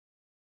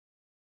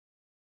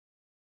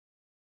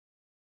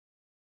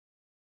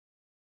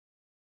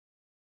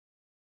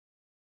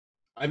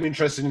I'm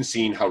interested in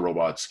seeing how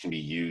robots can be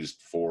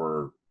used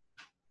for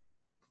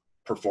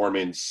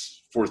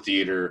performance, for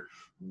theater.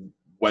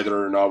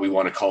 Whether or not we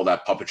want to call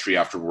that puppetry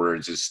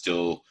afterwards is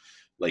still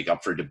like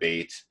up for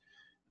debate.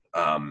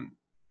 Um,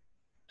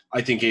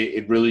 I think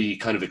it really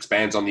kind of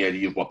expands on the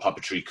idea of what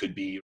puppetry could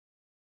be.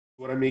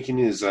 What I'm making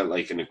is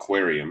like an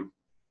aquarium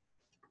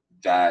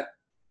that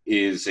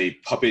is a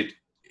puppet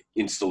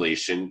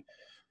installation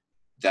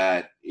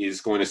that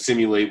is going to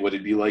simulate what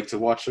it'd be like to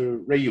watch a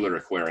regular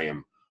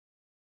aquarium.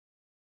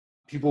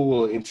 People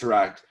will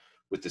interact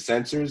with the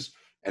sensors,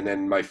 and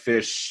then my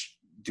fish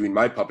doing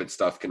my puppet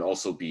stuff can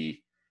also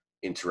be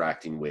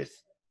interacting with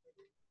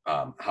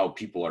how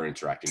people are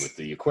interacting with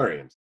the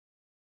aquariums.